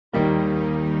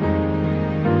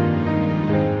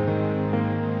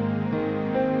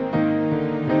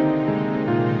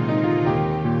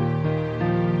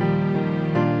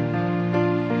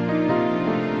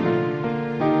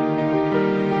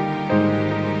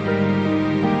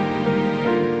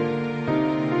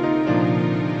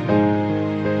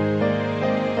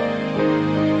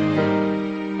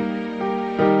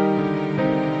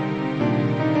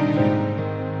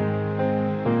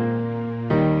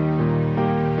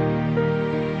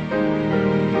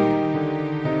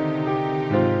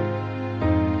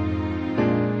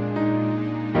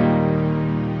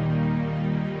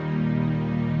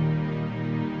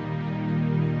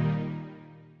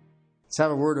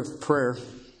have a word of prayer.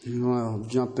 I'll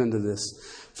jump into this.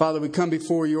 Father, we come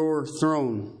before your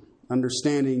throne,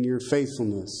 understanding your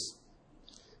faithfulness.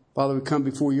 Father, we come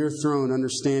before your throne,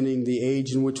 understanding the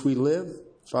age in which we live.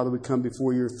 Father, we come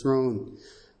before your throne,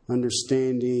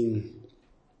 understanding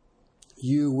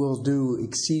you will do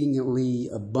exceedingly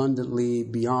abundantly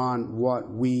beyond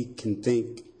what we can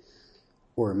think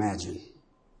or imagine.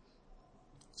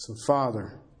 So,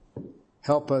 Father,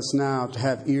 help us now to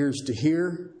have ears to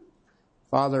hear.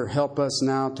 Father, help us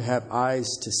now to have eyes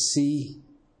to see.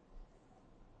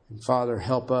 And Father,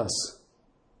 help us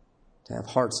to have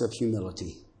hearts of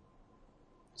humility.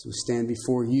 So we stand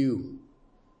before you.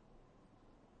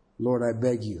 Lord, I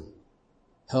beg you,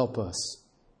 help us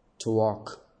to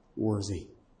walk worthy.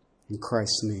 In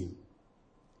Christ's name,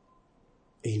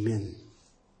 amen.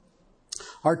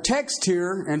 Our text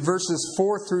here in verses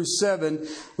 4 through 7,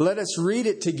 let us read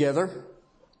it together.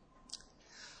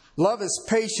 Love is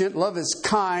patient, love is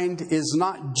kind, is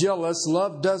not jealous,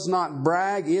 love does not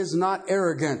brag, is not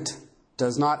arrogant,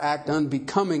 does not act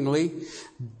unbecomingly,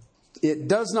 it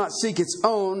does not seek its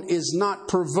own, is not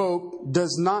provoked,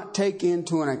 does not take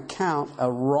into an account a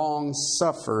wrong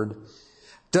suffered,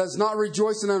 does not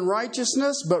rejoice in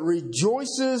unrighteousness, but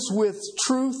rejoices with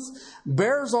truth,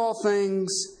 bears all things,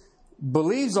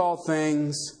 believes all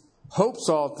things, hopes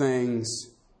all things,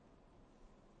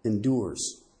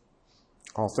 endures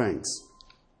all things.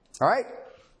 All right?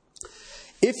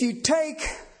 If you take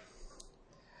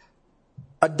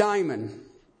a diamond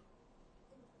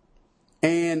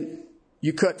and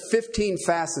you cut 15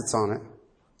 facets on it,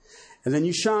 and then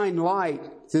you shine light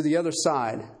through the other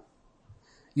side,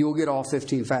 you will get all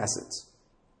 15 facets.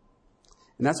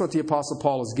 And that's what the Apostle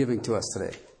Paul is giving to us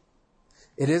today.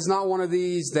 It is not one of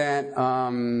these that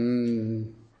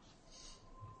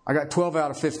I got 12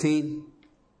 out of 15.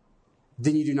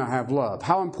 Then you do not have love.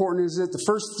 How important is it? The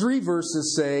first 3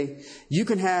 verses say you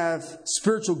can have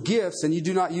spiritual gifts and you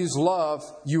do not use love,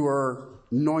 you are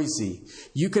noisy.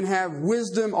 You can have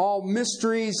wisdom, all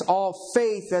mysteries, all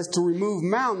faith as to remove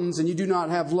mountains, and you do not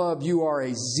have love, you are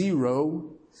a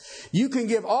zero. You can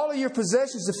give all of your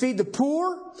possessions to feed the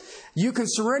poor. You can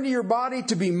surrender your body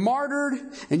to be martyred,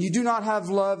 and you do not have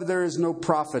love, there is no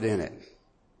profit in it.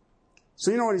 So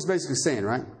you know what he's basically saying,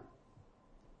 right?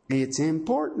 It's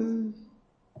important.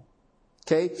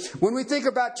 Okay? When we think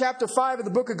about chapter 5 of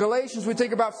the book of Galatians, we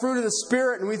think about fruit of the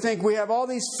Spirit, and we think we have all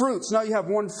these fruits. No, you have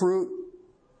one fruit.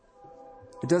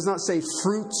 It does not say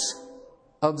fruits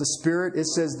of the Spirit. It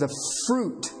says the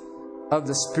fruit of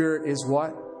the Spirit is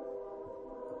what?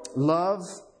 Love.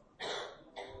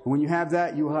 And when you have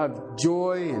that, you will have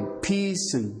joy and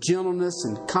peace and gentleness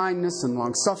and kindness and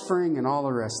long-suffering and all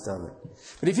the rest of it.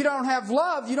 But if you don't have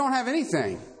love, you don't have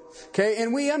anything. Okay,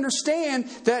 and we understand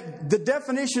that the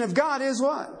definition of God is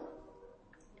what?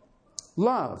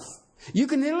 Love. You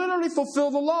can literally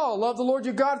fulfill the law. Love the Lord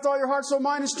your God with all your heart, soul,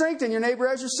 mind, and strength, and your neighbor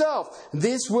as yourself.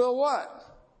 This will what?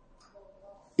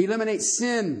 Eliminate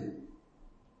sin.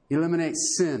 Eliminate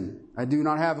sin. I do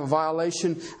not have a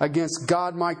violation against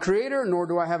God, my Creator, nor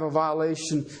do I have a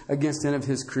violation against any of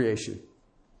His creation.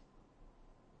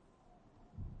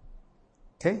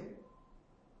 Okay?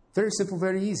 Very simple,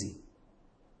 very easy.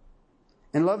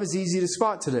 And love is easy to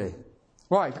spot today.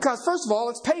 Why? Because first of all,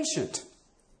 it's patient.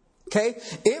 Okay?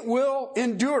 It will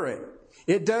endure it.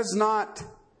 It does not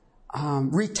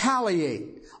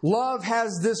retaliate. Love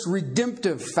has this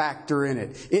redemptive factor in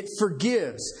it. It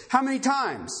forgives. How many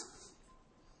times?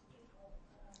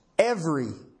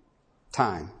 Every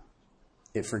time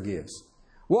it forgives.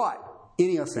 What?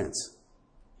 Any offense.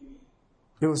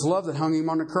 It was love that hung Him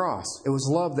on the cross. It was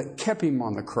love that kept Him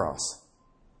on the cross.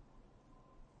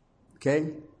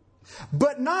 Okay?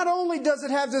 But not only does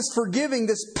it have this forgiving,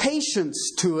 this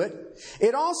patience to it,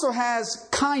 it also has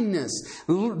kindness.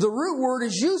 The root word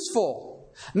is useful.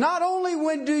 Not only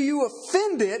when do you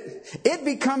offend it, it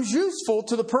becomes useful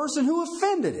to the person who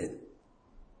offended it.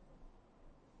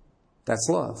 That's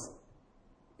love.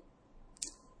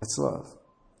 That's love.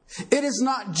 It is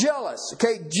not jealous.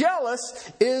 Okay?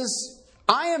 Jealous is,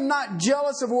 I am not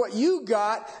jealous of what you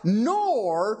got,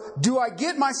 nor do I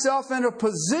get myself in a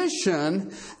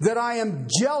position that I am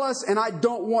jealous and I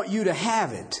don't want you to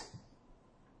have it.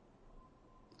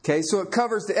 Okay, so it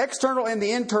covers the external and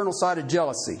the internal side of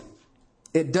jealousy.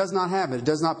 It does not have it. It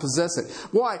does not possess it.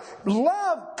 Why?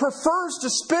 Love prefers to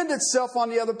spend itself on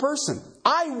the other person.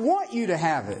 I want you to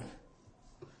have it.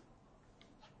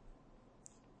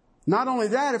 Not only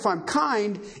that, if I'm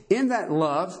kind in that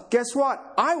love, guess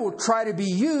what? I will try to be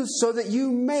used so that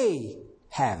you may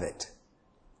have it.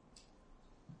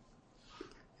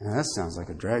 Now, that sounds like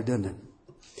a drag, doesn't it?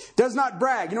 Does not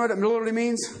brag. You know what it literally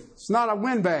means? It's not a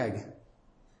windbag.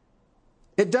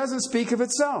 It doesn't speak of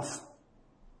itself.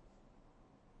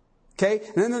 Okay?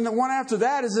 And then the one after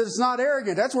that is that it's not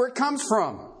arrogant. That's where it comes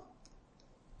from.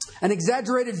 An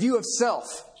exaggerated view of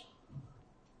self.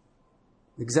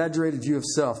 Exaggerated view of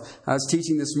self. I was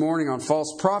teaching this morning on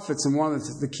false prophets, and one of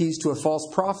the keys to a false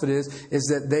prophet is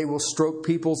that they will stroke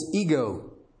people's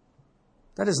ego.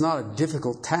 That is not a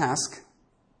difficult task.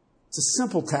 It's a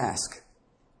simple task.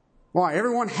 Why?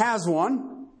 Everyone has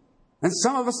one, and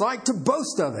some of us like to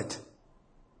boast of it.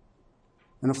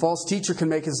 And a false teacher can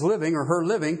make his living or her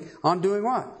living on doing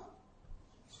what?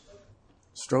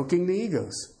 Stroking the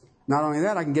egos. Not only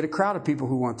that, I can get a crowd of people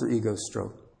who want their egos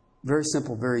stroked. Very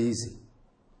simple, very easy.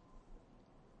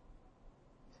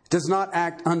 It does not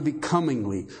act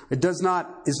unbecomingly. It is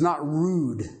not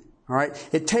rude. All right?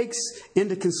 It takes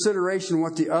into consideration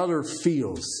what the other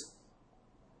feels.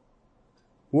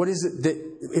 What is it that,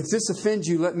 if this offends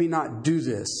you, let me not do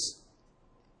this.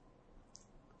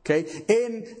 Okay?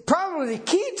 And probably the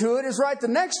key to it is right the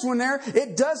next one there.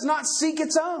 It does not seek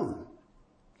its own.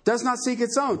 Does not seek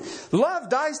its own. Love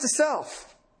dies to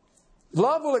self.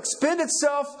 Love will expend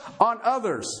itself on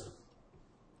others.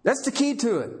 That's the key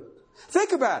to it.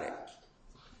 Think about it.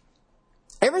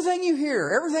 Everything you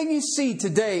hear, everything you see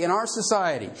today in our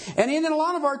society, and in a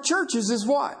lot of our churches is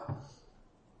what?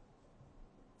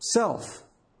 Self.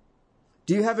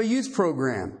 Do you have a youth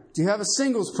program? Do you have a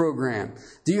singles program?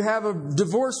 Do you have a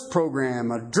divorce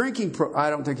program? A drinking I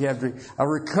don't think you have a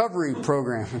recovery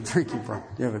program. A drinking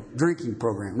program. You have a drinking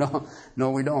program.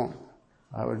 No, we don't.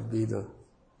 I would be the...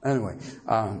 Anyway,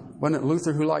 wasn't it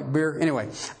Luther who liked beer? Anyway,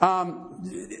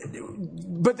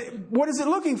 but what is it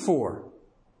looking for?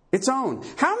 Its own.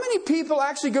 How many people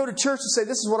actually go to church and say,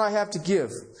 this is what I have to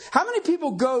give? How many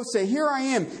people go say, here I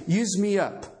am, use me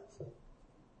up?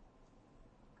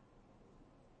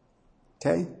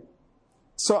 Okay?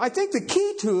 So I think the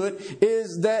key to it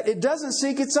is that it doesn't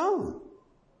seek its own.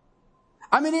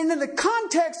 I mean, in the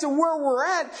context of where we're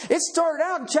at, it started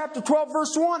out in chapter 12,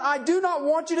 verse 1, I do not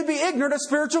want you to be ignorant of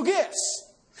spiritual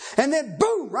gifts. And then,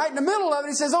 boom, right in the middle of it,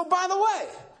 he says, oh, by the way,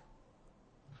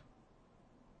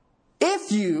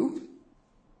 if you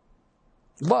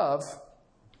love,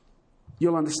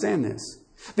 you'll understand this.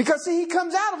 Because see, he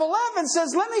comes out of 11 and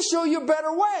says, let me show you a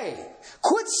better way.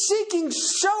 Quit seeking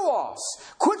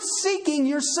show-offs. Quit seeking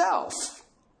yourself.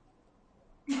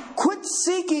 Quit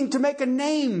seeking to make a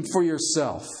name for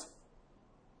yourself.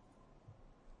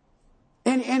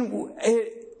 And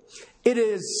it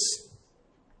is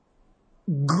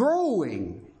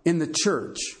growing in the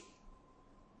church.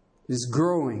 It is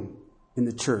growing in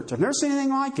the church. I've never seen anything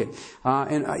like it.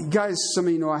 And guys, some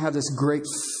of you know I have this great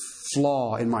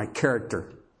flaw in my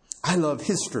character. I love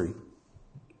history.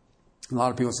 A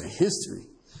lot of people say history.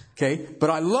 Okay, but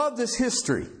I love this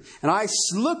history. And I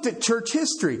looked at church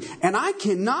history, and I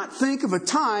cannot think of a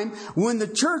time when the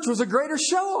church was a greater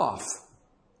show-off.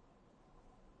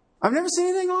 I've never seen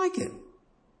anything like it.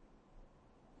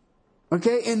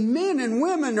 Okay, and men and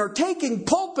women are taking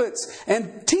pulpits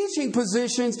and teaching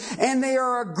positions, and they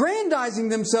are aggrandizing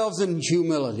themselves in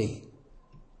humility.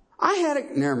 I had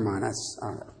it. Never mind.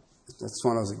 That's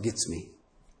one of those that gets me.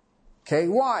 Okay,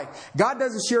 why? God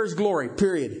doesn't share His glory,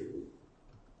 period.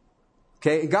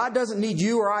 Okay, God doesn't need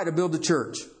you or I to build the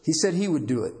church. He said He would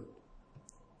do it.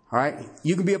 All right?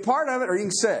 You can be a part of it or you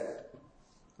can sit.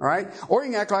 All right? Or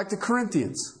you can act like the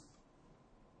Corinthians.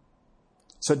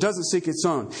 So it doesn't seek its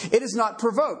own. It is not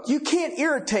provoked. You can't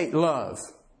irritate love.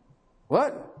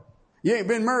 What? You ain't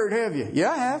been married, have you? Yeah,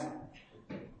 I have.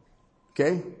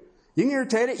 Okay? You can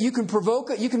irritate it. You can provoke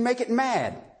it. You can make it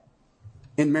mad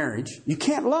in marriage. You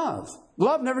can't love.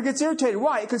 Love never gets irritated.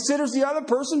 Why? It considers the other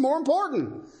person more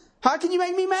important. How can you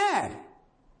make me mad?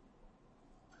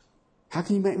 How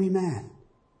can you make me mad?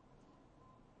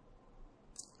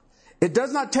 It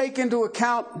does not take into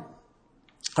account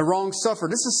a wrong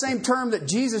suffered. This is the same term that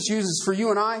Jesus uses for you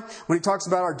and I when He talks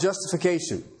about our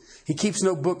justification. He keeps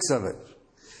no books of it.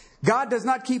 God does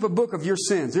not keep a book of your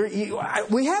sins.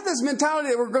 We have this mentality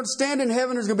that we're going to stand in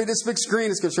heaven. There's going to be this big screen.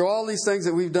 It's going to show all these things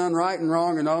that we've done right and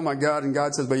wrong. And oh my God. And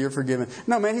God says, but you're forgiven.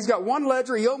 No, man, He's got one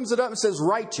ledger. He opens it up and says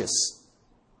righteous.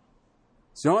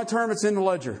 It's the only term that's in the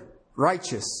ledger.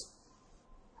 Righteous.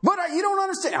 But you don't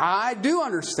understand. I do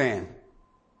understand.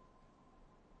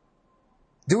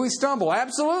 Do we stumble?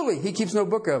 Absolutely. He keeps no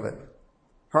book of it.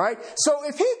 All right? So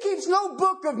if He keeps no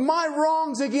book of my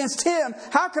wrongs against Him,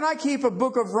 how can I keep a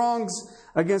book of wrongs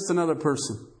against another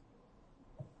person?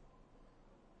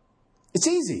 It's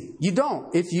easy. You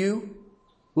don't if you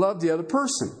love the other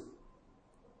person.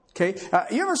 Okay?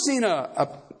 You ever seen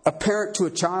a parent to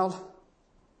a child?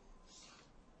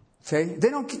 Okay?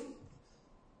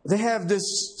 They have this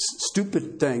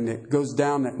stupid thing that goes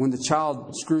down that when the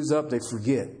child screws up, they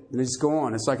forget. And they just go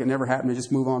on. It's like it never happened. They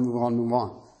just move on, move on, move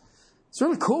on. It's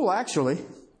really cool, actually.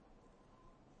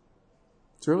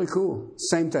 It's really cool.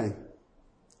 Same thing.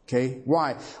 Okay?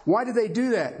 Why? Why do they do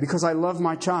that? Because I love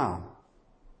my child.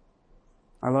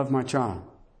 I love my child.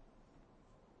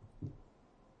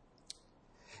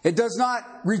 It does not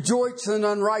rejoice in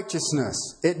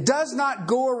unrighteousness. It does not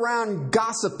go around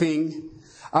gossiping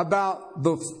about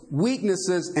the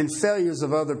weaknesses and failures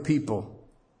of other people.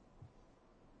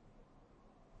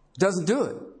 It doesn't do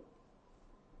it.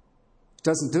 It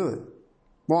doesn't do it.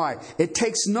 Why? It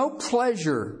takes no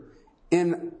pleasure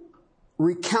in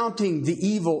recounting the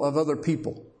evil of other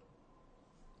people.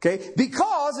 Okay?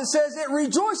 Because it says it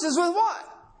rejoices with what?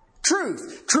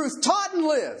 Truth. Truth taught and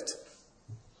lived.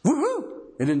 Woohoo!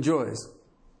 It enjoys.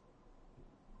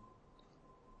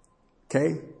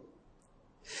 Okay?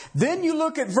 Then you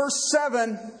look at verse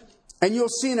 7 and you'll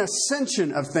see an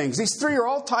ascension of things. These three are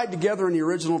all tied together in the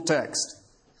original text.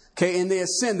 Okay, and they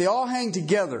ascend. They all hang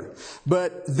together.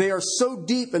 But they are so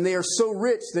deep and they are so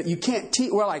rich that you can't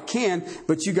teach. Well, I can,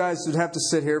 but you guys would have to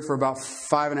sit here for about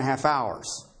 5.5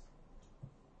 hours.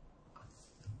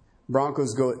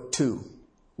 Broncos go at 2.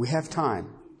 We have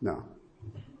time. No.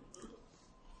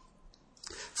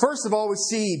 First of all, we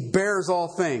see bears all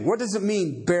thing. What does it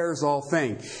mean, bears all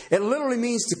thing? It literally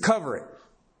means to cover it.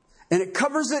 And it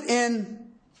covers it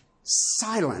in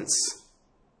silence.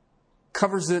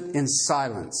 Covers it in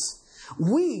silence.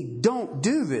 We don't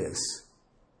do this.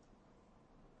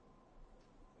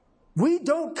 We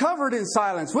don't cover it in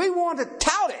silence. We want to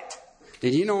tout it.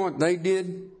 Did you know what they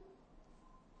did?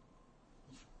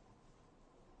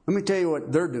 Let me tell you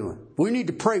what they're doing. We need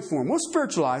to pray for them. We'll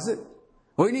spiritualize it.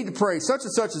 We need to pray. Such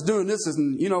and such is doing this,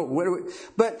 and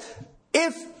but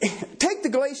take the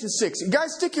Galatians 6. You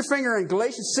guys stick your finger in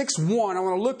Galatians 6:1. I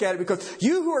want to look at it because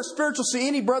you who are spiritual see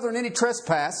any brother in any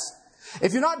trespass.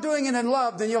 If you're not doing it in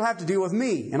love, then you'll have to deal with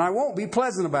me, and I won't be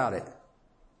pleasant about it.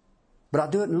 But I'll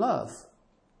do it in love.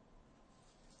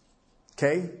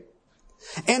 Okay?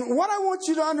 And what I want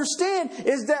you to understand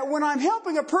is that when I'm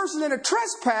helping a person in a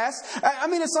trespass, I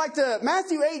mean, it's like the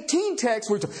Matthew 18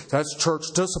 text where that's church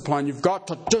discipline. You've got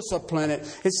to discipline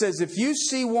it. It says, if you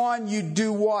see one, you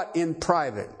do what in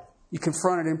private? You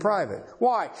confront it in private.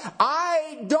 Why?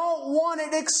 I don't want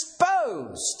it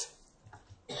exposed.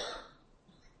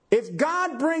 If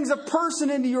God brings a person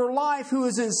into your life who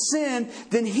is in sin,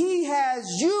 then He has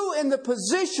you in the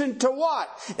position to what?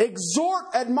 Exhort,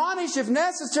 admonish if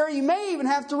necessary. You may even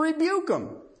have to rebuke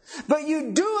them. But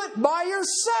you do it by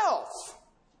yourself.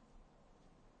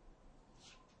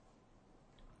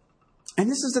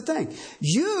 And this is the thing.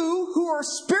 You who are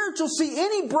spiritual see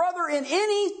any brother in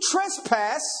any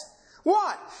trespass,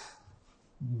 what?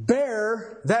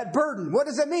 Bear that burden. What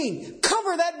does that mean?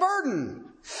 Cover that burden.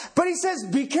 But he says,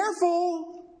 be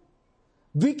careful.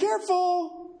 Be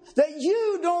careful that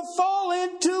you don't fall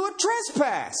into a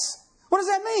trespass. What does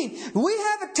that mean? We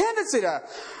have a tendency to,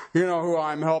 you know who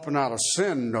I'm helping out of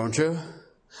sin, don't you?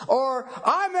 Or,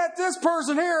 I met this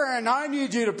person here and I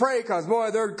need you to pray because, boy,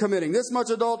 they're committing this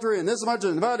much adultery and this much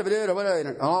and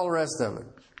all the rest of it.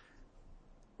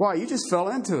 Why? You just fell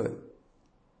into it.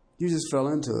 You just fell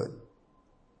into it.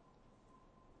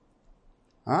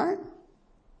 All right?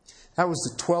 That was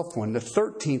the 12th one. The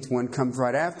 13th one comes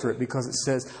right after it because it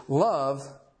says, love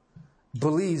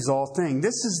believes all things.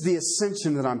 This is the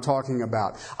ascension that I'm talking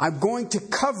about. I'm going to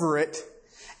cover it,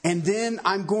 and then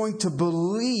I'm going to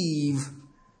believe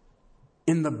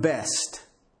in the best.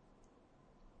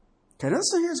 Okay, this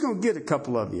here's going to get a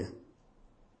couple of you.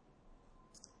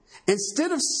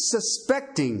 Instead of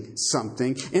suspecting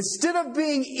something, instead of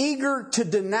being eager to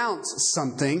denounce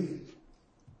something,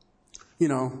 you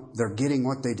know, they're getting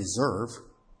what they deserve.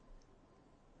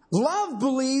 Love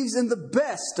believes in the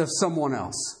best of someone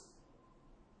else.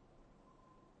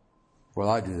 Well,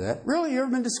 I do that. Really? You ever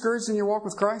been discouraged in your walk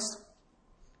with Christ?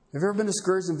 Have you ever been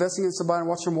discouraged investing in somebody and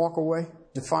watch them walk away,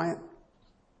 defiant?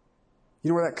 You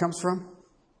know where that comes from?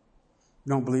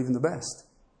 You don't believe in the best.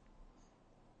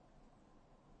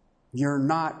 You're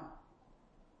not,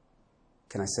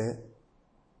 can I say it?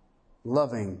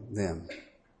 Loving them.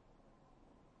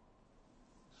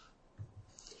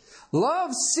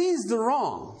 Love sees the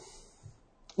wrong.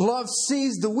 Love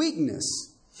sees the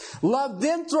weakness. Love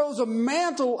then throws a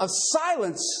mantle of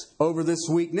silence over this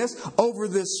weakness, over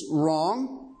this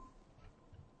wrong.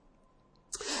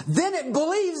 Then it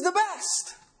believes the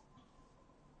best.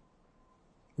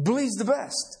 Believes the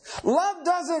best. Love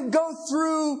doesn't go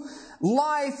through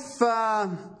life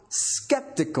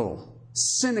skeptical,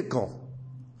 cynical.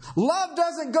 Love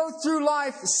doesn't go through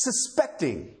life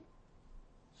suspecting.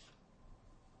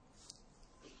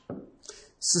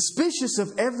 suspicious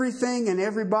of everything and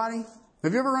everybody.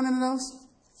 Have you ever run into those?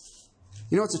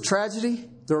 You know, it's a tragedy.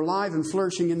 They're alive and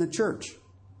flourishing in the church.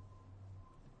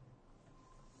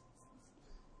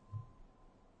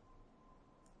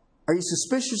 Are you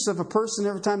suspicious of a person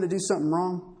every time they do something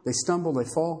wrong? They stumble, they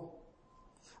fall.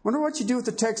 Wonder what you do with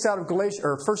the text out of Galatians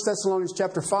or 1 Thessalonians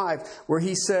chapter 5, where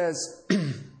he says,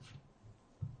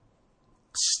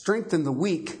 strengthen the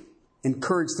weak,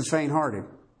 encourage the faint-hearted.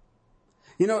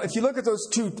 You know, if you look at those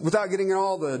two, without getting into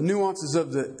all the nuances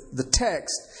of the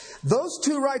text, those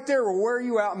two right there will wear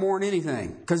you out more than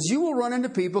anything. Because you will run into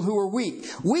people who are weak.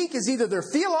 Weak is either they're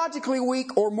theologically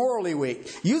weak or morally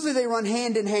weak. Usually they run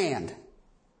hand in hand.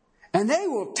 And they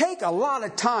will take a lot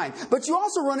of time. But you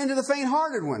also run into the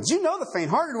faint-hearted ones. You know the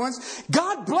faint-hearted ones.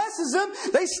 God blesses them.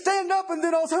 They stand up and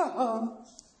then all...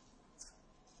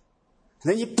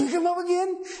 Then you pick them up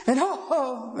again,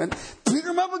 and pick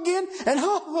them up again,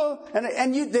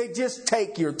 and they just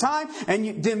take your time,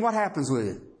 and then what happens with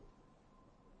it?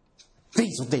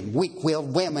 These are them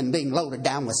weak-willed women being loaded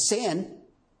down with sin.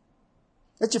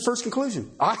 That's your first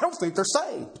conclusion. I don't think they're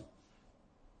saved.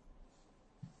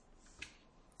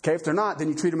 Okay, if they're not, then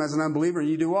you treat them as an unbeliever, and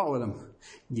you do what with them?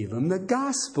 Give them the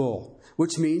gospel.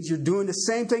 Which means you're doing the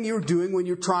same thing you were doing when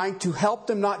you're trying to help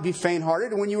them not be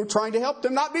faint-hearted and when you were trying to help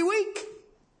them not be weak.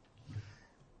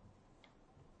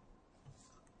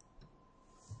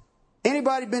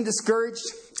 Anybody been discouraged?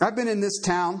 I've been in this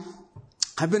town.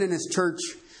 I've been in this church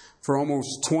for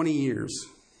almost 20 years.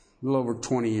 A little over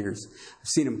 20 years. I've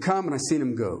seen them come and I've seen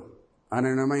them go. Oh,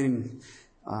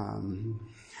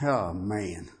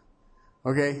 man.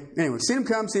 Okay? Anyway, seen them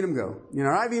come, seen them go. You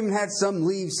know, I've even had some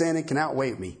leave saying they can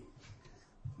outweigh me.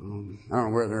 I don't know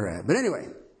where they're at. But anyway,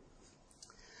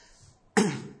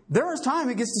 there is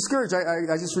time it gets discouraged.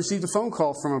 I just received a phone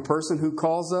call from a person who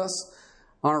calls us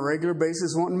on a regular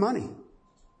basis wanting money.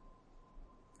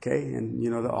 Okay, and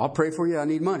you know, I'll pray for you, I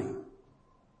need money.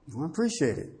 Well, I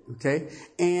appreciate it. Okay,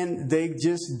 and they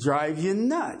just drive you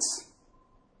nuts.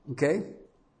 Okay,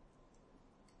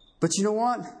 but you know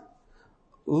what?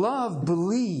 Love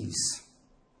believes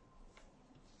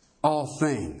all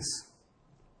things.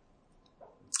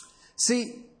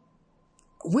 See,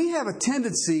 we have a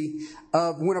tendency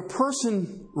of when a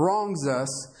person wrongs us,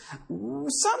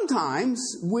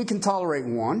 sometimes we can tolerate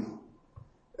one,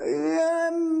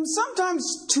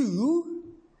 sometimes two,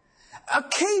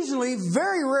 occasionally,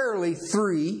 very rarely,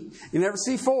 three. You never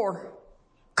see four.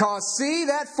 Because, see,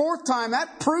 that fourth time,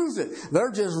 that proves it.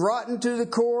 They're just rotten to the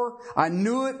core. I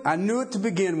knew it to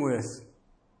begin with.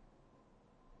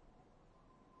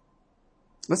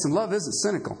 Listen, love isn't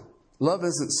cynical. Love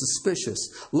isn't suspicious.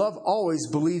 Love always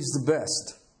believes the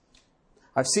best.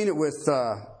 I've seen it with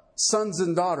sons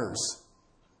and daughters.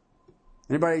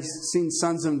 Anybody seen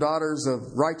sons and daughters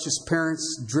of righteous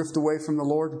parents drift away from the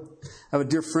Lord? I have a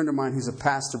dear friend of mine who's a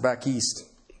pastor back east.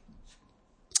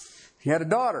 He had a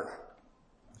daughter.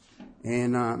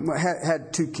 And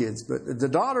had two kids. But the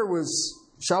daughter was,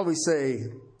 shall we say,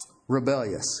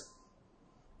 rebellious.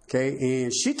 Okay,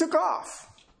 and she took off.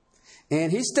 And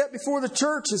he stepped before the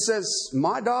church and says,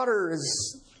 my daughter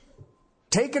is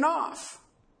taken off.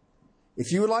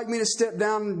 If you would like me to step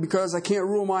down because I can't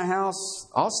rule my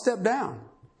house, I'll step down.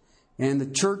 And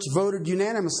the church voted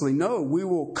unanimously, no, we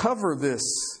will cover this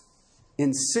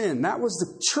in sin. That was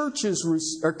the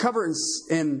church's, or cover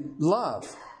in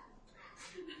love.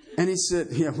 And he said,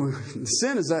 yeah,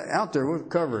 sin is out there, we'll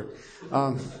cover it.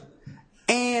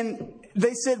 And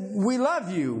they said, we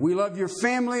love you. We love your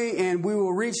family and we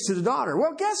will reach to the daughter.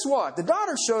 Well, guess what? The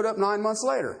daughter showed up 9 months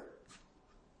later.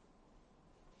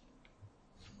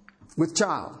 With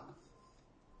child.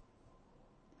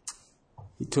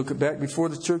 He took it back before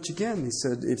the church again. He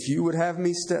said, if you would have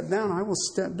me step down, I will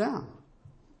step down.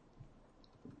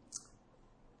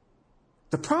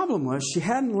 The problem was she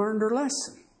hadn't learned her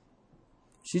lesson.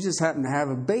 She just happened to have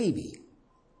a baby.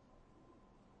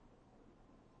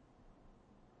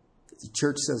 The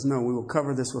church says, no, we will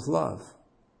cover this with love.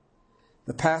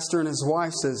 The pastor and his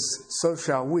wife says, so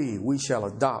shall we. We shall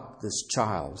adopt this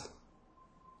child.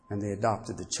 And they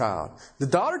adopted the child. The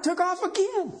daughter took off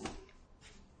again.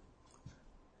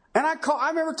 And I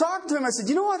remember talking to him. I said,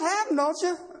 you know what happened, don't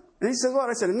you? And he said, what?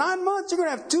 I said, in 9 months, you're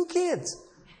going to have 2 kids.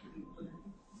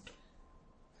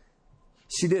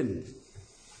 She didn't.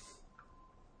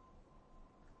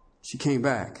 She came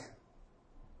back,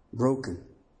 broken,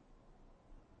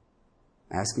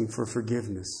 asking for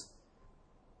forgiveness.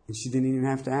 And she didn't even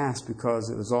have to ask because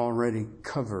it was already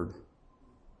covered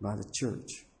by the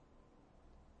church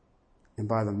and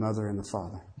by the mother and the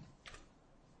father.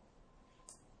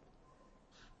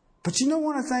 But you know,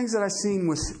 one of the things that I've seen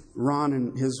with Ron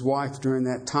and his wife during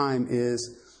that time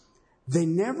is they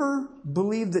never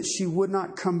believed that she would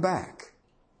not come back.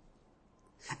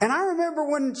 And I remember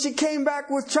when she came back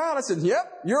with child, I said,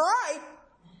 yep, you're right.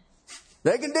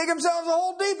 They can dig themselves a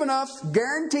hole deep enough.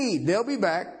 Guaranteed, they'll be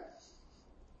back.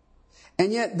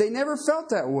 And yet they never felt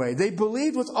that way. They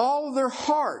believed with all of their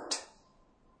heart.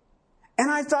 And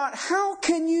I thought, how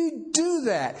can you do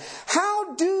that?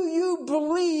 How do you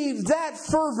believe that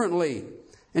fervently?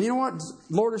 And you know what the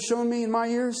Lord has shown me in my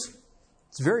years?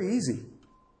 It's very easy.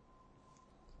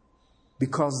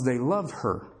 Because they love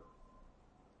her.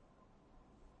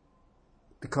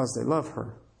 Because they love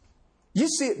her. You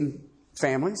see it in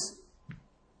families.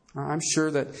 I'm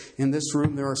sure that in this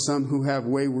room there are some who have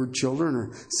wayward children,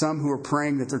 or some who are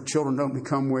praying that their children don't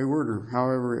become wayward, or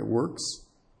however it works.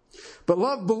 But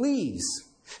love believes.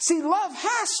 See, love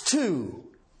has to.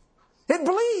 It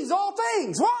believes all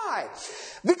things. Why?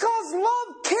 Because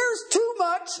love cares too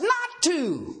much not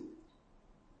to.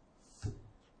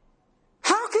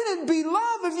 How can it be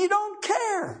love if you don't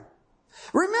care?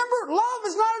 Remember, love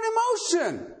is not an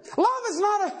emotion. Love is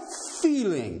not a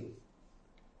feeling.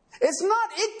 It's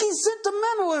not icky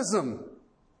sentimentalism.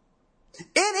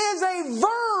 It is a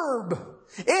verb.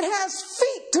 It has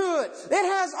feet to it. It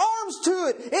has arms to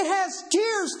it. It has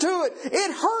tears to it.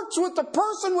 It hurts with the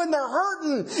person when they're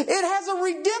hurting. It has a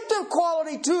redemptive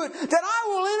quality to it that I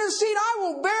will intercede. I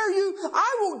will bear you.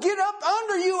 I will get up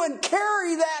under you and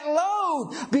carry that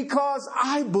load because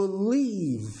I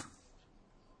believe.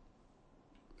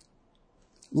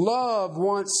 Love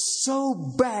wants so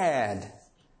bad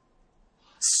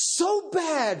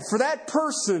for that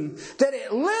person that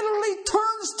it literally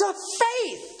turns to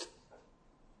faith.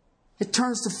 It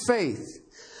turns to faith.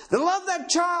 They love that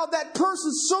child, that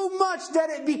person so much that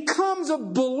it becomes a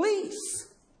belief.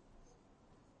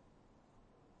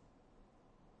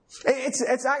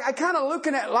 I kind of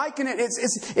liken it.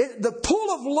 The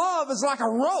pull of love is like a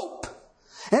rope.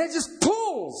 And it just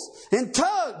pulls and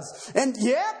tugs. And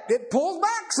yep, it pulls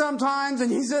back sometimes.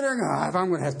 And you sit there and go, if I'm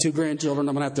going to have 2 grandchildren,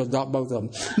 I'm going to have to adopt both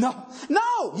of them.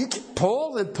 No. You can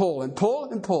pull and pull and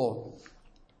pull and pull.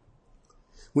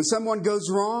 When someone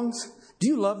goes wrong, do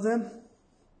you love them?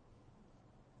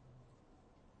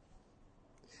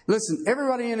 Listen,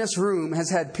 everybody in this room has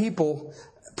had people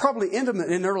probably intimate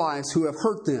in their lives who have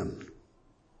hurt them.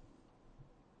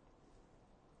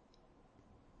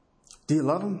 Do you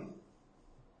love them?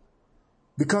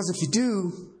 Because if you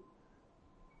do,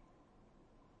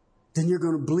 then you're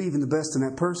going to believe in the best in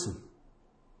that person.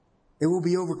 It will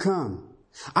be overcome.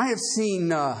 I have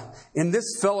seen in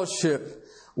this fellowship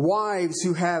wives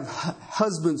who have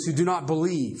husbands who do not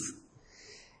believe.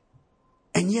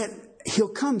 And yet, he'll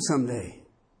come someday.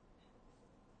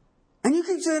 And you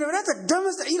keep saying, that's the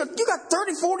dumbest thing. You got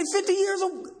 30, 40, 50 years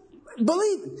of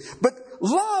believing. But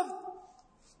love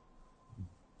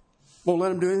won't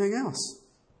let him do anything else.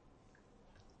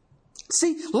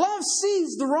 See, love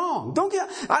sees the wrong.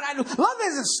 Love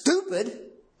isn't stupid.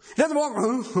 It doesn't walk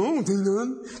around, I don't do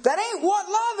nothing. That ain't what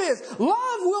love is.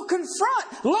 Love will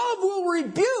confront. Love will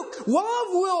rebuke. Love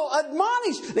will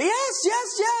admonish.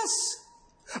 Yes.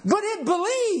 But it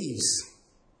believes.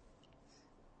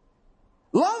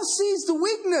 Love sees the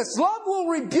weakness. Love will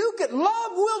rebuke it.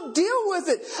 Love will deal with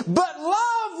it. But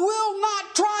love will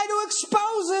not try to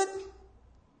expose it.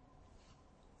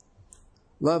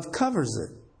 Love covers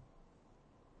it.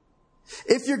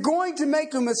 If you're going to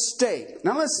make a mistake,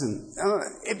 now listen,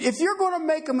 if you're going to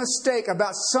make a mistake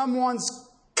about someone's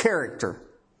character,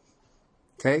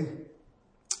 okay,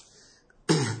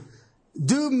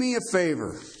 do me a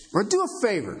favor, or do a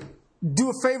favor.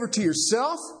 Do a favor to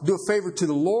yourself, do a favor to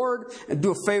the Lord, and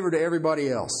do a favor to everybody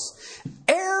else.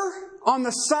 Err on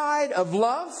the side of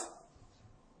love.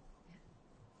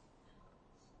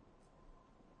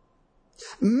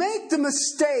 Make the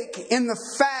mistake in the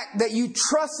fact that you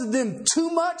trusted them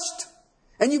too much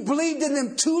and you believed in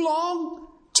them too long,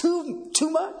 too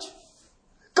much.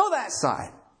 Go that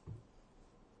side.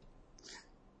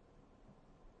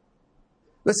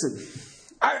 Listen,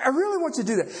 I really want you to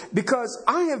do that because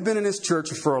I have been in this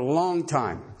church for a long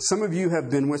time. Some of you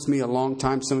have been with me a long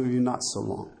time, some of you not so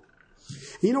long.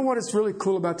 You know what is really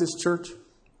cool about this church?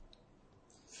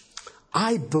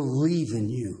 I believe in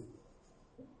you.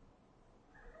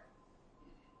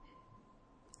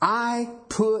 I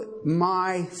put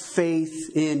my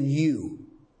faith in you.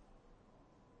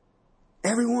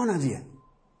 Every one of you.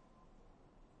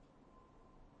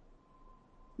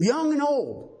 Young and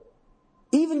old.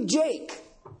 Even Jake.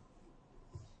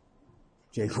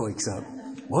 Jake wakes up.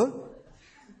 What?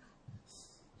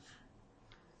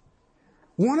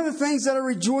 One of the things that I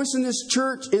rejoice in this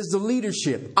church is the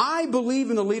leadership. I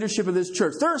believe in the leadership of this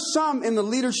church. There are some in the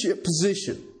leadership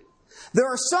position. There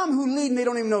are some who lead and they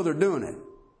don't even know they're doing it.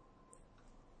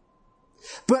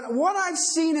 But what I've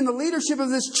seen in the leadership of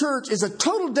this church is a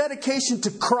total dedication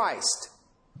to Christ.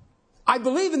 I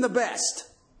believe in the best.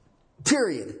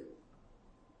 Period.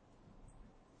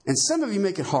 And some of you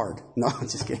make it hard. No, I'm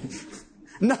just kidding.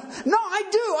 No, I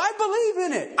do. I believe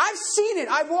in it. I've seen it.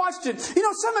 I've watched it. You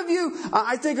know, some of you,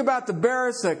 I think about the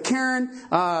Barris, Karen,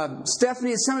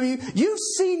 Stephanie, and some of you, you've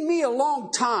seen me a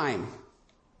long time.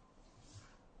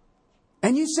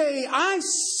 And you say, I've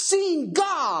seen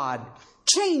God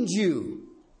change you.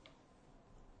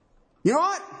 You know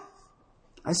what?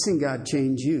 I've seen God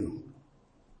change you.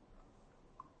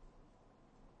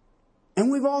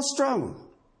 And we've all struggled.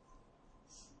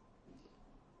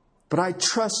 But I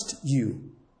trust you.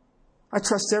 I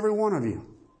trust every one of you.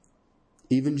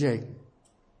 Even Jake.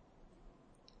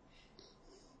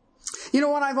 You know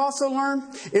what I've also learned?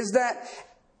 Is that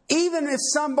even if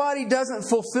somebody doesn't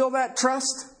fulfill that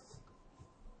trust,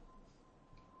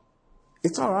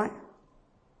 it's all right.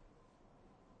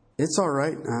 It's all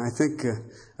right. I think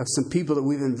of some people that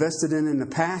we've invested in the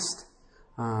past.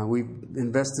 We've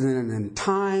invested in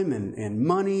time and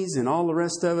monies and all the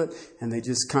rest of it. And they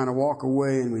just kind of walk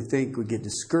away and we think we get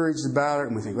discouraged about it.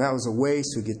 And we think, well, that was a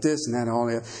waste. We get this and that and all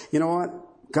that. You know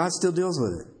what? God still deals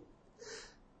with it.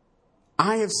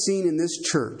 I have seen in this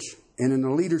church and in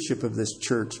the leadership of this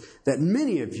church that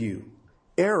many of you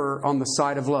err on the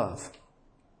side of love.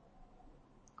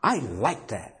 I like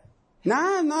that.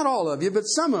 Now, not all of you, but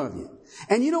some of you.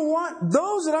 And you know what?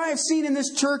 Those that I have seen in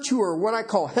this church who are what I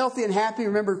call healthy and happy.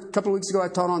 Remember a couple of weeks ago I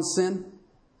taught on sin?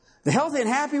 The healthy and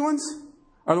happy ones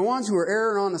are the ones who are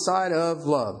erring on the side of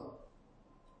love.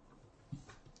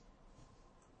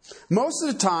 Most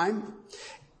of the time,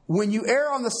 when you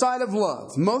err on the side of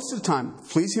love, most of the time,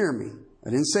 please hear me. I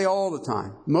didn't say all the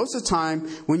time. Most of the time,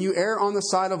 when you err on the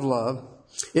side of love,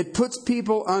 it puts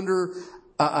people under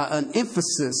an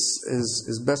emphasis,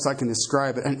 as best I can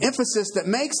describe it, an emphasis that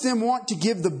makes them want to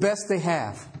give the best they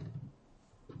have.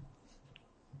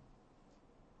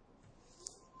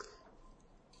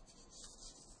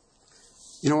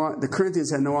 You know what? The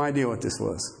Corinthians had no idea what this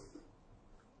was.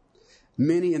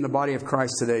 Many in the body of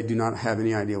Christ today do not have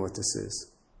any idea what this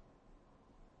is.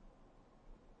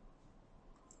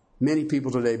 Many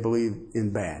people today believe in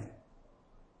bad.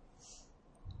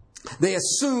 They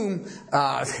assume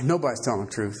nobody's telling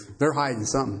the truth. They're hiding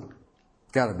something.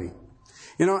 Got to be.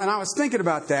 You know, and I was thinking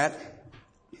about that.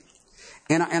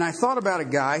 And I thought about a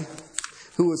guy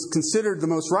who was considered the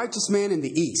most righteous man in the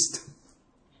East.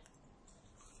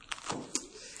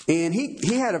 And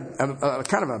he had a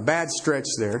kind of a bad stretch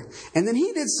there. And then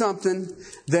he did something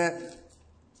that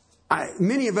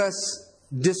many of us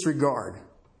disregard.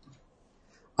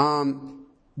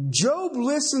 Job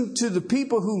listened to the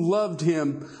people who loved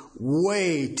him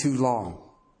way too long.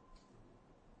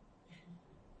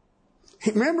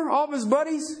 Remember all of his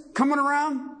buddies coming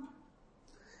around?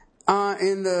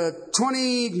 In the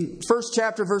 21st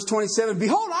chapter, verse 27,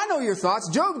 behold, I know your thoughts.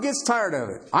 Job gets tired of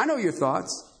it. I know your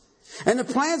thoughts. And the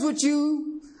plans which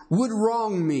you would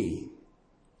wrong me.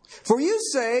 For you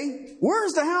say, where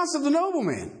is the house of the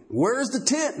nobleman? Where is the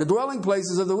tent, the dwelling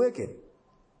places of the wicked?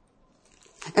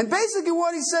 And basically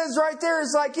what he says right there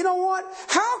is like, you know what?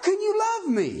 How can you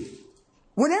love me?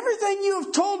 When everything you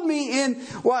have told me in,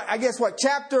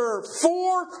 chapter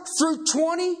 4 through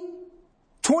 20,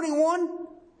 21,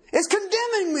 is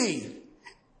condemning me.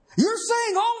 You're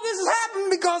saying all of this is happening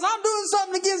because I'm doing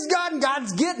something against God and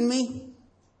God's getting me.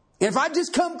 And if I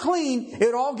just come clean,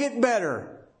 it'll all get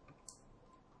better.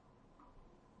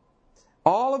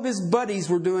 All of his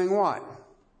buddies were doing what?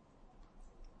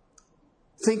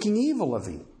 Thinking evil of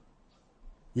him.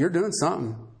 You're doing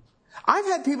something. I've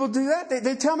had people do that.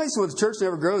 They tell me, so the church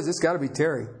never grows. It's got to be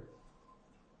Terry.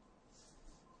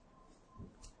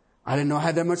 I didn't know I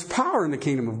had that much power in the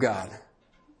kingdom of God.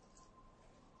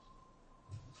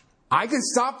 I can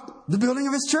stop the building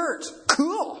of his church.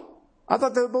 Cool. I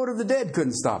thought the abode of the dead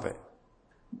couldn't stop it.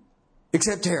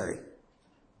 Except Terry.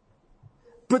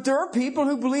 But there are people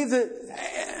who believe that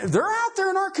they're out there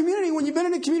in our community. When you've been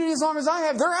in a community as long as I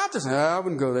have, they're out there saying, I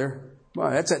wouldn't go there. Why,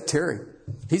 that's that Terry.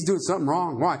 He's doing something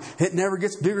wrong. Why? It never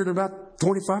gets bigger than about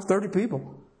 25, 30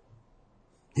 people.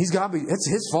 He's got to be, it's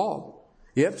his fault.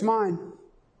 Yep, it's mine.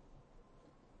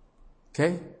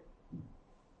 Okay?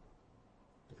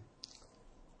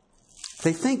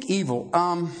 They think evil.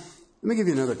 Let me give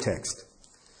you another text.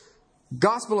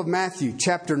 Gospel of Matthew,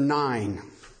 chapter 9.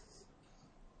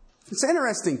 It's an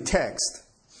interesting text,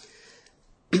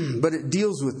 but it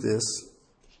deals with this.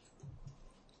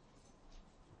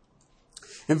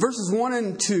 In verses 1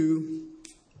 and 2,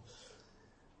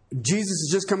 Jesus has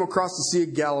just come across the Sea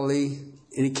of Galilee,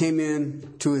 and he came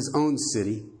in to his own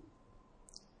city.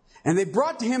 And they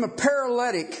brought to him a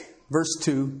paralytic, verse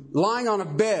 2, lying on a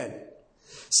bed.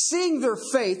 Seeing their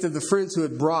faith of the friends who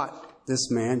had brought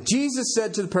this man, Jesus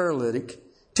said to the paralytic,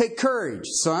 "Take courage,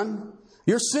 son.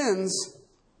 Your sins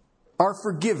are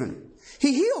forgiven."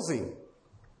 He heals him.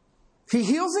 He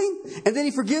heals him, and then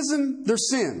he forgives them their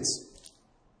sins.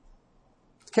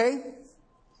 Okay?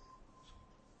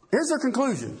 Here's their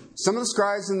conclusion. Some of the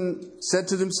scribes said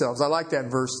to themselves, I like that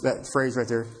verse, that phrase right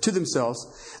there, to themselves,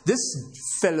 "This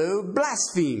fellow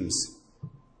blasphemes."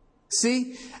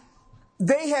 See,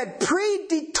 they had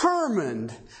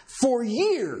predetermined for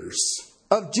years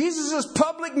of Jesus'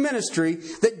 public ministry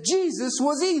that Jesus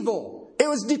was evil. It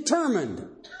was determined.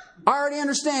 I already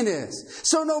understand this.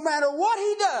 So no matter what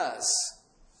he does,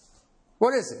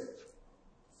 what is it?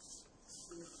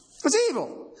 It's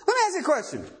evil. Let me ask you a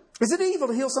question. Is it evil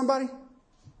to heal somebody?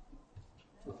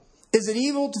 Is it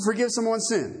evil to forgive someone's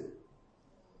sin?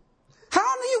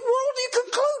 How in the world do you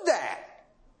conclude that?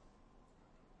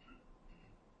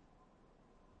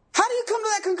 How do you come to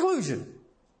that conclusion?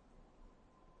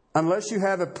 Unless you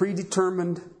have a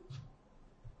predetermined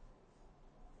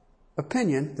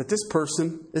opinion that this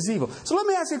person is evil. So let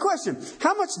me ask you a question.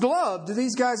 How much love do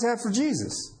these guys have for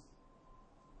Jesus?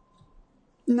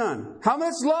 None. How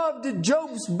much love did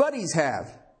Job's buddies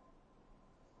have?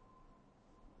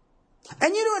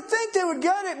 And you would think they would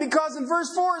get it because in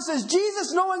verse 4 it says,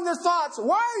 Jesus knowing their thoughts,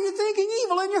 why are you thinking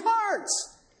evil in your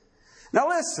hearts? Now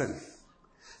listen,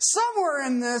 somewhere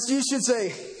in this you should say,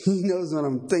 he knows what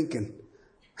I'm thinking.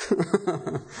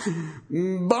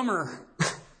 Bummer.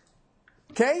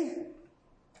 Okay?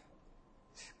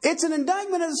 It's an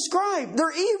indictment of the scribe.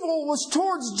 Their evil was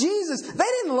towards Jesus. They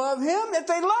didn't love him. If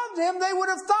they loved him, they would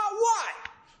have thought what?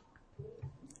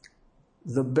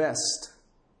 The best.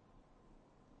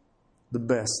 The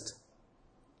best.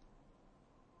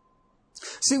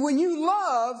 See, when you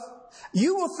love,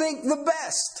 you will think the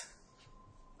best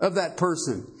of that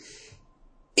person.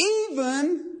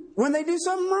 Even when they do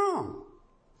something wrong.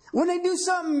 When they do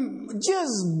something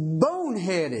just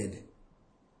boneheaded.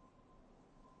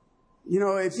 You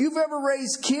know, if you've ever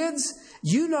raised kids,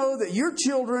 you know that your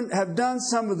children have done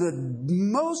some of the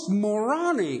most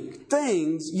moronic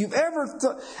things you've ever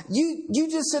thought. You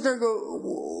just sit there and go,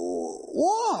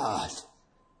 what?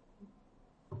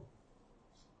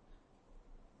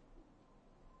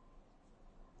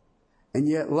 And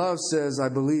yet love says, I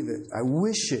believe it. I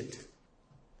wish it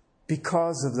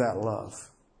because of that love.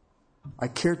 I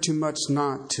care too much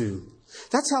not to.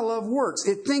 That's how love works.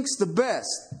 It thinks the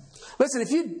best. Listen,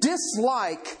 if you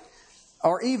dislike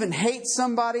or even hate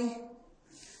somebody,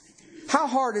 how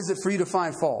hard is it for you to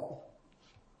find fault?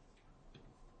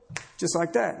 Just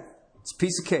like that. It's a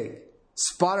piece of cake.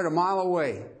 Spotted a mile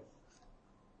away.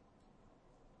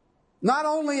 Not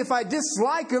only if I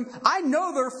dislike them, I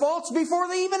know their faults before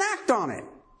they even act on it.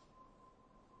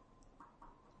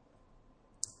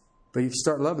 But if you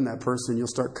start loving that person, you'll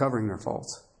start covering their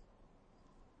faults.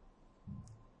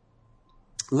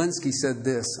 Lenski said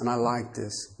this, and I like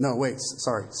this.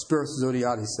 Spiros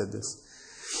Zodhiates said this.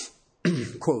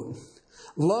 Quote,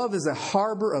 "Love is a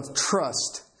harbor of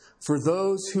trust for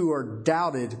those who are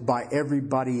doubted by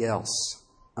everybody else."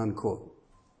 Unquote.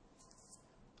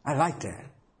 I like that.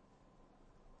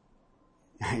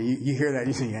 You hear that,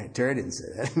 you think, hey, Terry didn't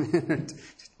say that.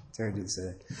 Terry didn't say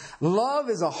that. Love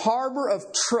is a harbor of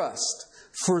trust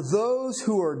for those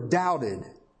who are doubted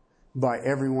by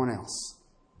everyone else.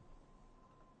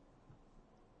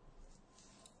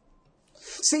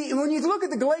 See, when you look at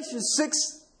the Galatians 6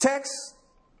 text,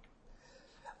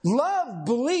 love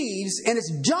believes and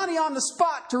it's Johnny on the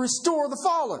spot to restore the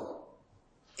fallen.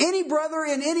 Any brother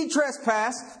in any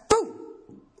trespass,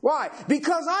 boom. Why?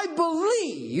 Because I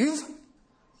believe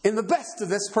in the best of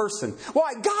this person.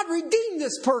 Why? God redeemed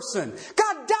this person.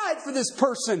 God died for this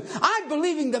person. I'm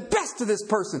believing the best of this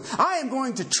person. I am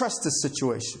going to trust this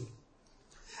situation.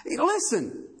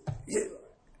 Listen,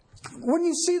 when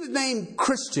you see the name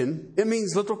Christian, it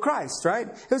means little Christ, right?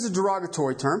 It was a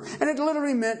derogatory term, and it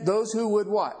literally meant those who would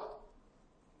what?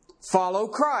 Follow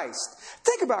Christ.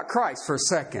 Think about Christ for a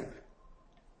second.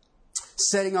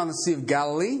 Sitting on the Sea of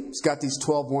Galilee, he's got these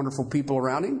 12 wonderful people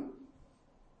around him.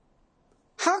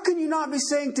 How can you not be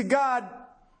saying to God,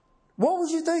 what was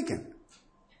you thinking?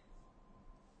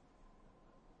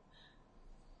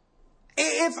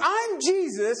 If I'm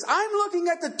Jesus, I'm looking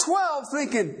at the 12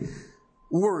 thinking,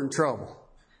 we're in trouble.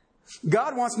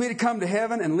 God wants me to come to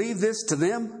heaven and leave this to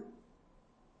them?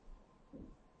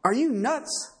 Are you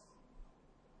nuts?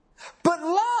 But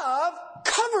love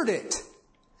covered it.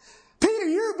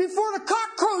 Peter, before the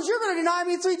cock crows, you're going to deny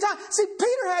me 3 times. See,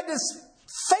 Peter had this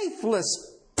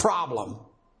faithless problem.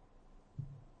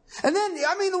 And then,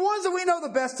 the ones that we know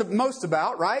most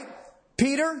about, right?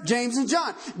 Peter, James, and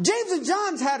John. James and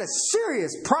John's had a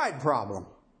serious pride problem.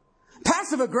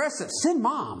 Passive-aggressive, sin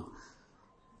mom.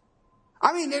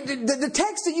 The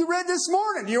text that you read this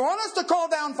morning, do you want us to call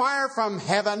down fire from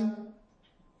heaven?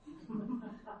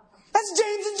 That's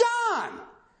James and John.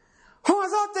 Oh, I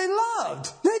thought they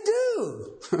loved. They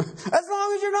do. As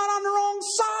long as you're not on the wrong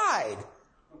side.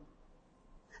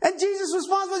 And Jesus'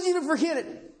 response was, you to forget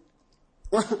it.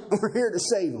 We're here to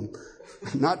save them.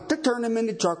 Not to turn them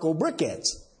into charcoal briquettes.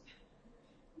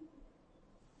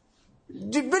 But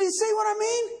you see what I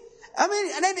mean? How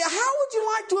would you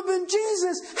like to have been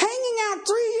Jesus hanging out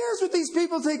 3 years with these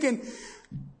people thinking,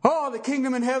 oh, the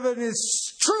kingdom in heaven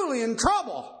is truly in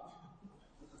trouble?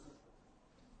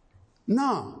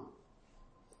 No.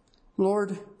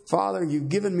 Lord, Father, you've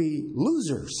given me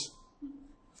losers.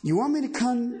 You want me to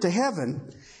come to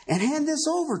heaven and hand this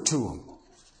over to them.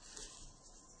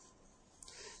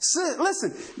 So,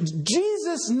 listen,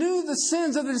 Jesus knew the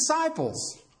sins of the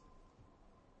disciples.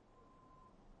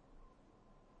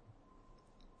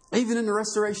 Even in the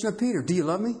restoration of Peter. Do you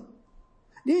love me?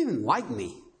 Do you even like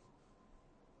me?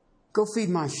 Go feed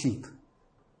my sheep.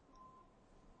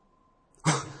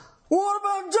 What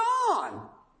about John?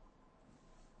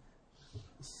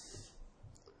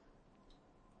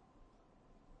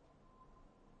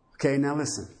 Okay, now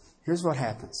listen. Here's what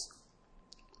happens.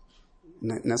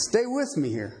 Now stay with me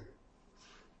here.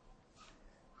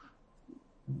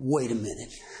 Wait a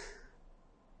minute.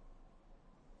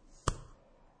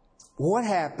 What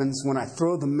happens when I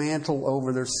throw the mantle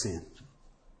over their sin?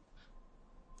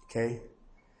 Okay?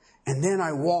 And then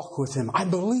I walk with Him. I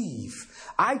believe.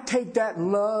 I take that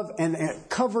love and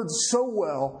covered so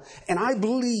well, and I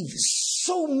believe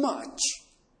so much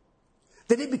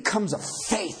that it becomes a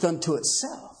faith unto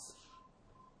itself.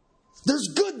 There's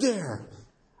good there.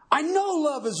 I know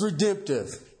love is redemptive.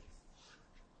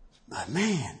 But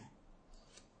man,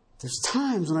 there's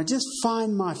times when I just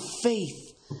find my faith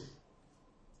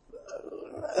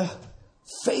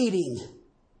fading.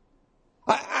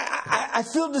 I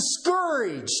feel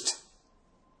discouraged.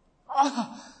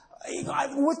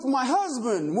 With my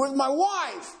husband, with my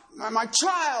wife, my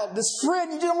child, this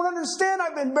friend. You don't understand.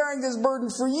 I've been bearing this burden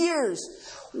for years.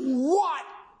 What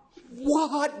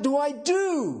do I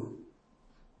do?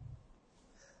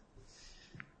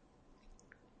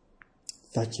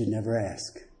 Thought you'd never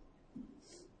ask.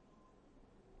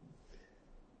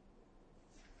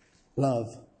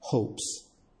 Love hopes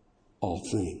all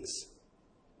things.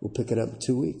 We'll pick it up in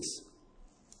 2 weeks.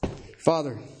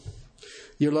 Father,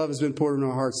 your love has been poured in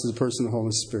our hearts through the person of the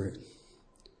Holy Spirit.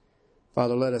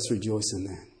 Father, let us rejoice in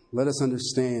that. Let us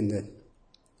understand that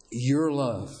your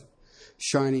love,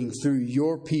 shining through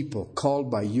your people,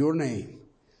 called by your name,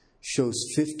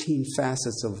 shows 15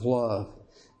 facets of love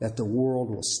that the world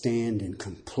will stand in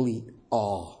complete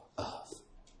awe of.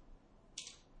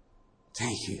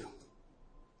 Thank you.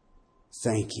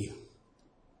 Thank you.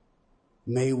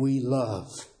 May we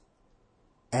love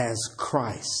as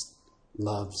Christ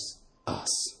loves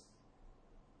us.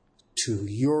 To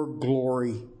your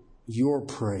glory, your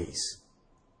praise.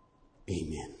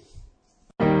 Amen.